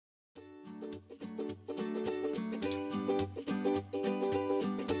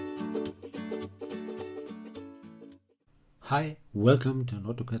Hi, welcome to an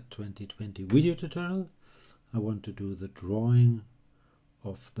Autocad 2020 video tutorial. I want to do the drawing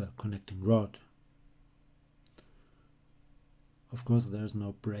of the connecting rod. Of course, there's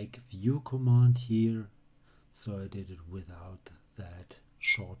no break view command here, so I did it without that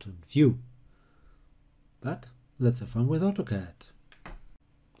shortened view. But let's have fun with Autocad.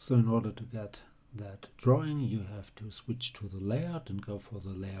 So in order to get that drawing, you have to switch to the layout and go for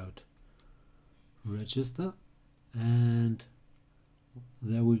the layout register. And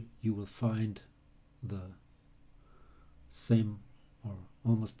there you will find the same or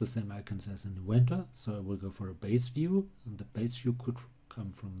almost the same icons as in Inventor. So I will go for a base view, and the base view could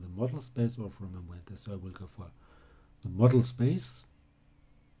come from the model space or from Inventor. So I will go for the model space,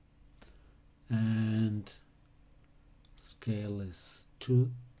 and scale is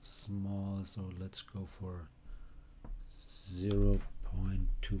too small, so let's go for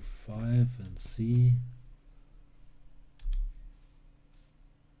 0.25 and see.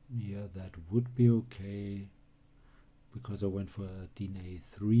 Yeah, that would be okay, because I went for a DIN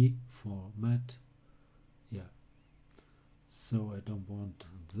A3 format. Yeah, so I don't want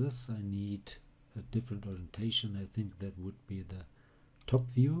this, I need a different orientation. I think that would be the top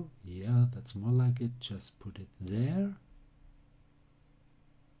view. Yeah, that's more like it. Just put it there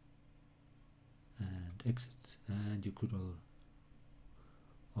and exit. And you could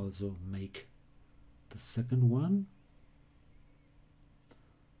also make the second one.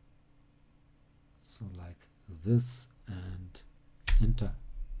 So like this, and enter.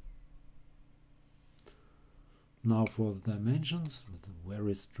 Now for the dimensions,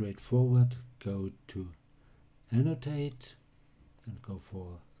 very straightforward. Go to annotate and go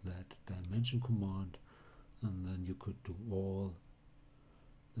for that dimension command, and then you could do all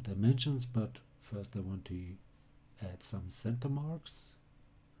the dimensions, but first I want to add some center marks.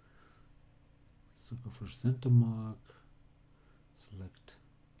 So go for center mark, select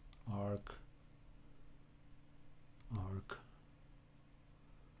arc,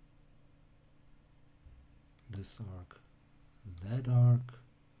 this arc, that arc,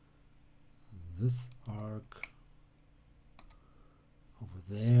 this arc over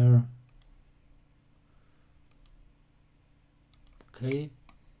there. Okay,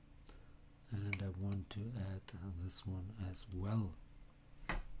 and I want to add this one as well.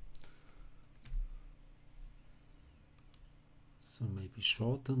 So maybe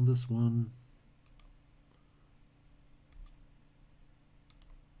shorten this one.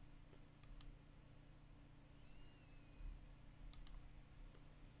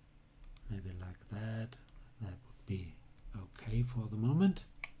 Maybe like that. That would be okay for the moment.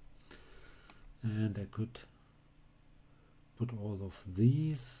 And I could put all of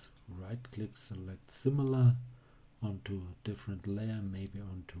these, right click, select similar, onto a different layer, maybe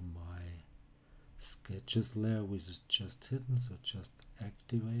onto my sketches layer, which is just hidden, so just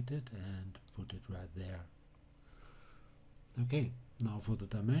activate it and put it right there. Okay, now for the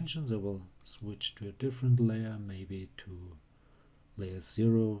dimensions I will switch to a different layer, maybe to layer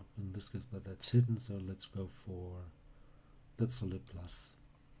 0 in this case, but that's hidden, so let's go for that solid plus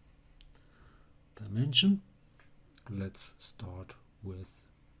dimension. Let's start with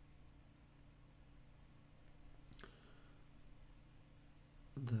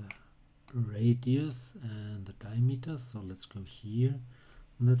the radius and the diameter, so let's go here.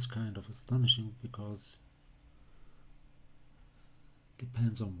 And that's kind of astonishing, because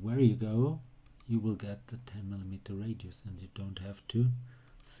depends on where you go, you will get the 10mm radius, and you don't have to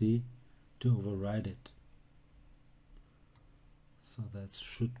override it. So that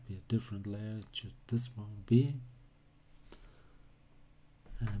should be a different layer. It should this one be,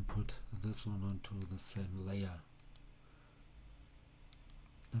 and put this one onto the same layer.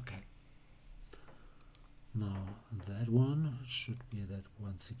 Okay, now that one should be that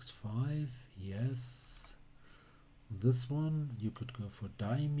 165. Yes. This one, you could go for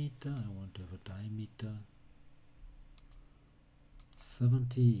diameter. I want to have a diameter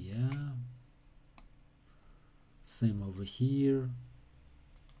 70, yeah. Same over here.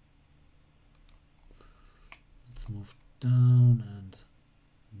 Let's move down, and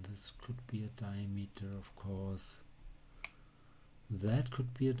this could be a diameter, of course. That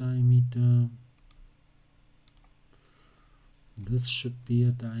could be a diameter. This should be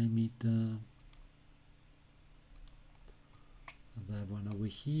a diameter. That one over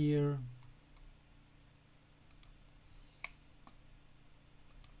here.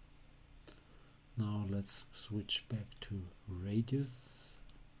 Now let's switch back to radius.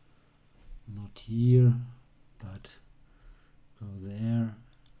 Not here, but go there.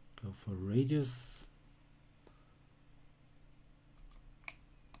 Go for radius.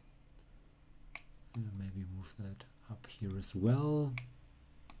 Maybe move that up here as well.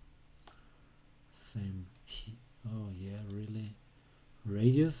 Same here. Oh yeah, really.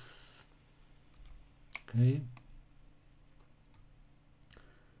 Radius. Okay.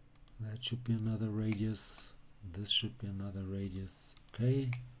 That should be another radius. This should be another radius. Okay.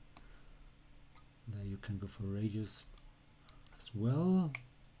 There you can go for radius as well.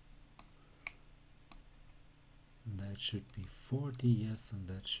 And that should be 40, yes, and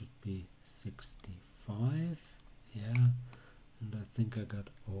that should be 65. Yeah. And I think I got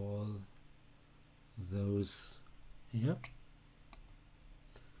all those. Yep.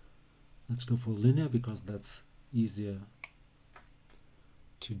 Let's go for linear because that's easier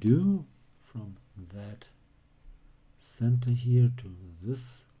to do. From that center here to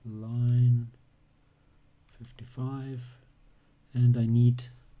this line, 55, and I need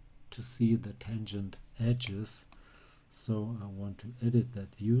to see the tangent edges, so I want to edit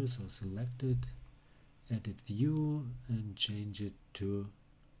that view. So select it, edit view, and change it to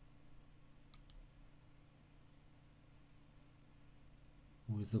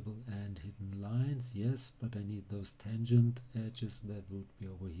visible and hidden lines. Yes, but I need those tangent edges. That would be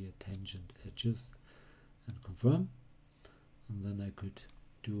over here, tangent edges, and confirm. And then I could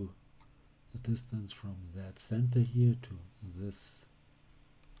do the distance from that center here to this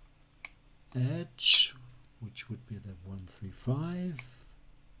edge, which would be the 135.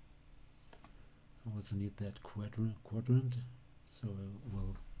 I also need that quadrant, so I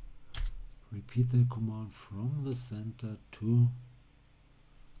will repeat the command from the center to,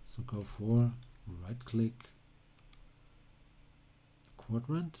 so go for right click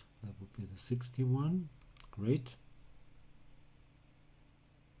quadrant, that would be the 61. Great.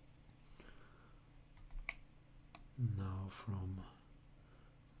 Now from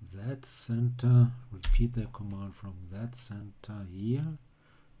that center, repeat the command from that center here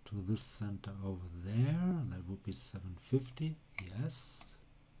to this center over there. That would be 750. Yes.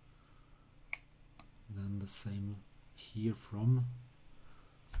 Then the same here from,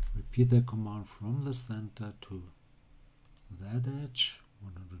 repeat the command from the center to that edge,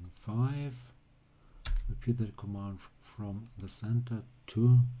 105. Repeat the command from the center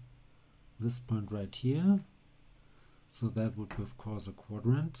to this point right here. So that would be of course a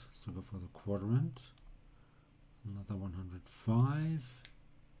quadrant, so go for the quadrant, another 105.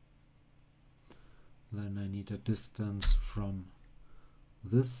 Then I need a distance from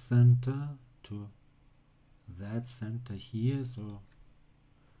this center to that center here, so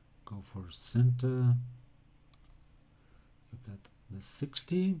go for center, you get the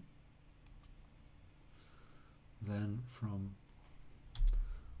 60. Then from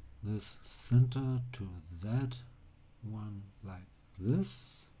this center to that one like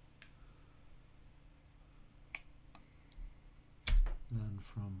this, then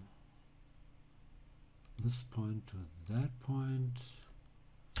from this point to that point,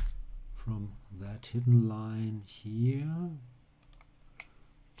 from that hidden line here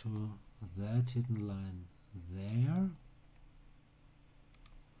to that hidden line there.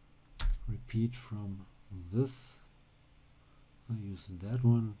 Repeat from this, I use that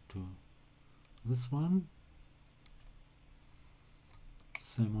one to this one.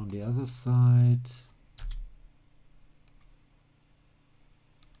 Same on the other side.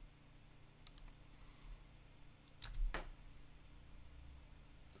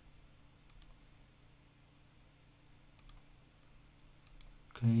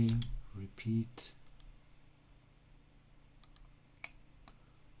 Okay, repeat.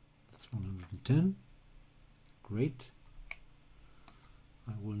 That's 110. Great.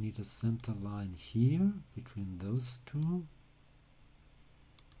 I will need a center line here between those two.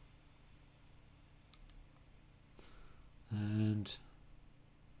 And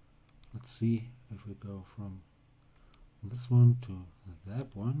let's see if we go from this one to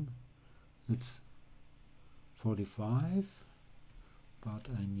that one. It's 45, but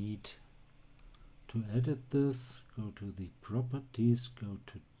I need to edit this. Go to the properties, go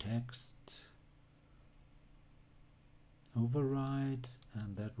to text, override,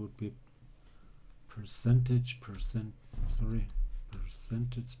 and that would be percentage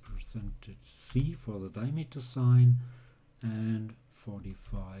C for the diameter sign, and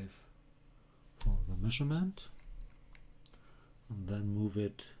 45 for the measurement, and then move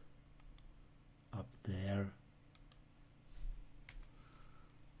it up there.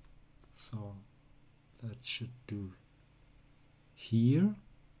 So that should do here.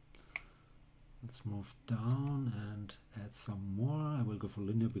 Let's move down and add some more. I will go for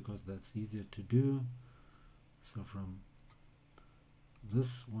linear because that's easier to do. So from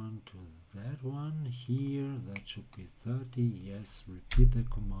this one to that one here, that should be 30. Yes, repeat the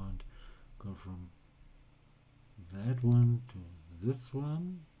command. Go from that one to this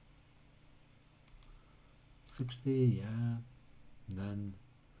one. 60, yeah. Then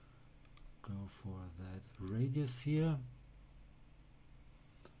go for that radius here.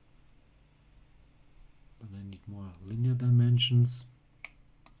 Then I need more linear dimensions.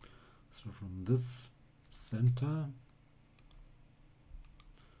 So from this center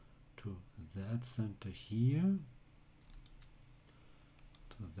to that center here,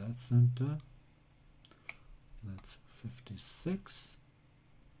 to that center, that's 56.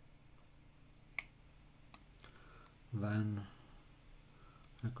 Then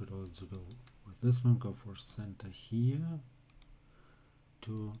I could also go with this one, go for center here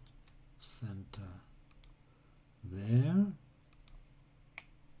to center there,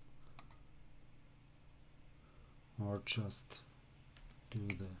 or just do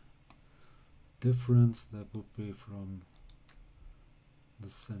the difference. That would be from the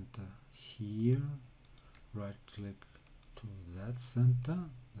center here, right click to that center,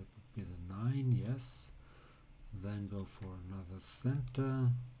 that would be the 9, yes. Then go for another center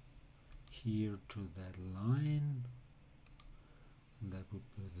here to that line, and that would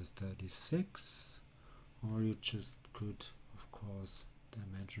be the 36. Or you just could, of course,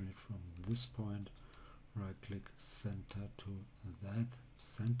 dimension it from this point, right click center to that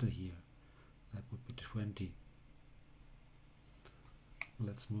center here, that would be 20.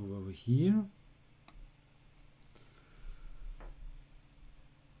 Let's move over here.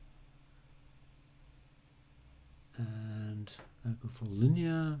 And I go for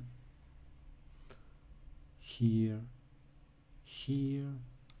linear, here, here,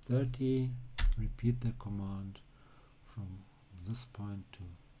 30, repeat the command from this point to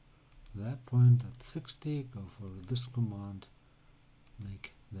that point at 60, go for this command,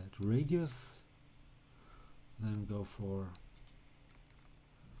 make that radius, then go for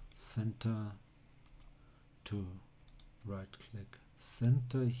center to right click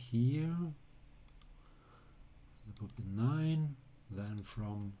center here, that would be 9, then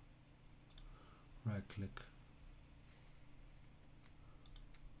from right click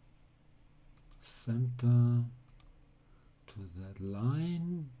center to that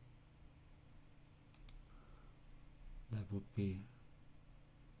line, that would be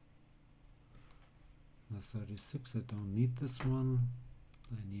the 36. I don't need this one,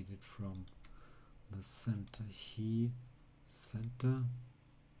 I need it from the center here, center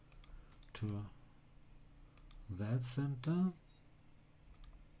to that center,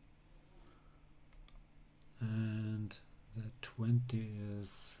 and that 20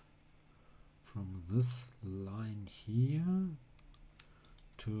 is from this line here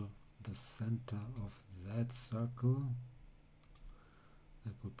to the center of that circle,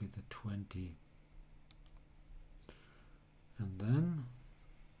 that would be the 20. And then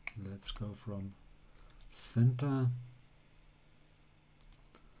let's go from center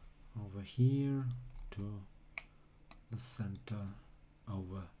over here to the center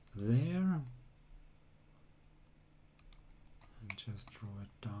over there, and just draw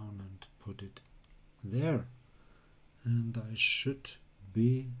it down and put it there, and I should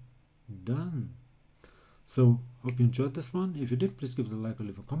be done. So hope you enjoyed this one. If you did, please give it a like or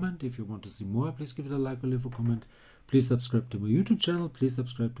leave a comment. If you want to see more, please give it a like or leave a comment. Please subscribe to my YouTube channel. Please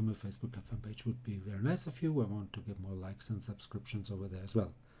subscribe to my Facebook fan page, would be very nice of you. I want to get more likes and subscriptions over there as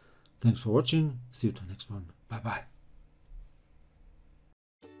well. Thanks for watching. See you to the next one. Bye bye.